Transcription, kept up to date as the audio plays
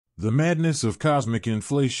The madness of cosmic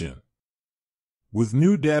inflation. With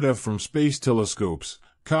new data from space telescopes,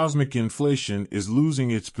 cosmic inflation is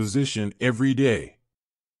losing its position every day.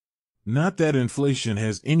 Not that inflation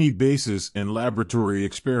has any basis in laboratory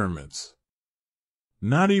experiments.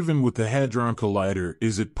 Not even with the Hadron Collider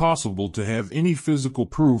is it possible to have any physical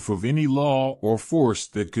proof of any law or force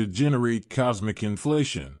that could generate cosmic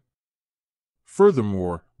inflation.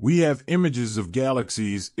 Furthermore, we have images of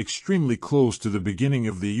galaxies extremely close to the beginning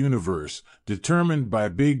of the universe, determined by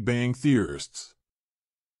Big Bang theorists.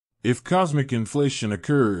 If cosmic inflation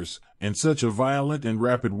occurs, in such a violent and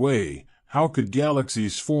rapid way, how could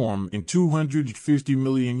galaxies form in 250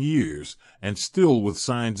 million years, and still with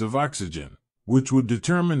signs of oxygen, which would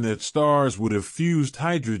determine that stars would have fused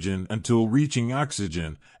hydrogen until reaching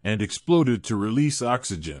oxygen, and exploded to release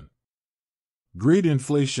oxygen? Great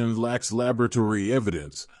inflation lacks laboratory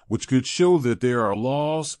evidence, which could show that there are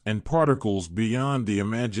laws and particles beyond the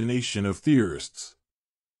imagination of theorists.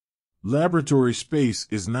 Laboratory space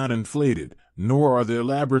is not inflated, nor are there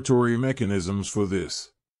laboratory mechanisms for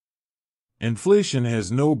this. Inflation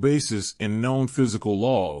has no basis in known physical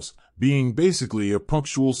laws, being basically a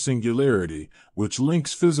punctual singularity, which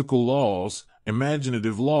links physical laws,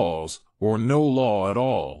 imaginative laws, or no law at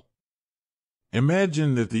all.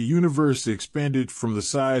 Imagine that the universe expanded from the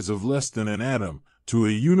size of less than an atom to a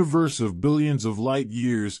universe of billions of light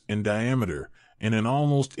years in diameter in an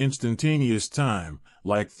almost instantaneous time,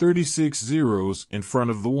 like 36 zeros in front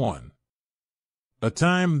of the one. A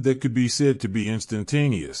time that could be said to be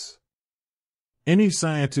instantaneous. Any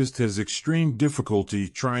scientist has extreme difficulty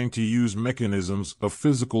trying to use mechanisms of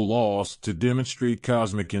physical laws to demonstrate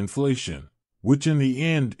cosmic inflation, which in the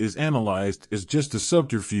end is analyzed as just a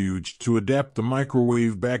subterfuge to adapt the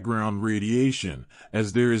microwave background radiation,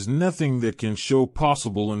 as there is nothing that can show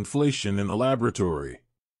possible inflation in a laboratory.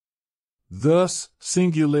 Thus,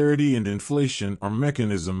 singularity and inflation are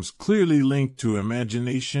mechanisms clearly linked to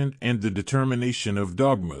imagination and the determination of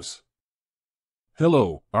dogmas.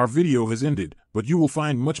 Hello, our video has ended, but you will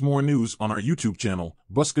find much more news on our YouTube channel,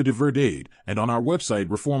 VBOC-E de and on our website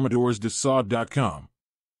reformadoresdesod.com.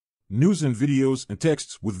 News and videos and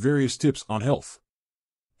texts with various tips on health,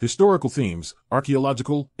 historical themes,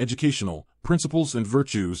 archaeological, educational, principles and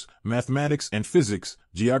virtues, mathematics and physics,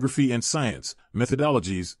 geography and science,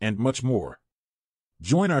 methodologies, and much more.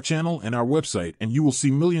 Join our channel and our website and you will see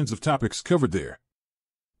millions of topics covered there.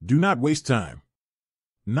 Do not waste time.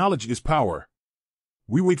 Knowledge is power.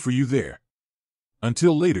 We wait for you there.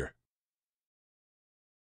 Until later.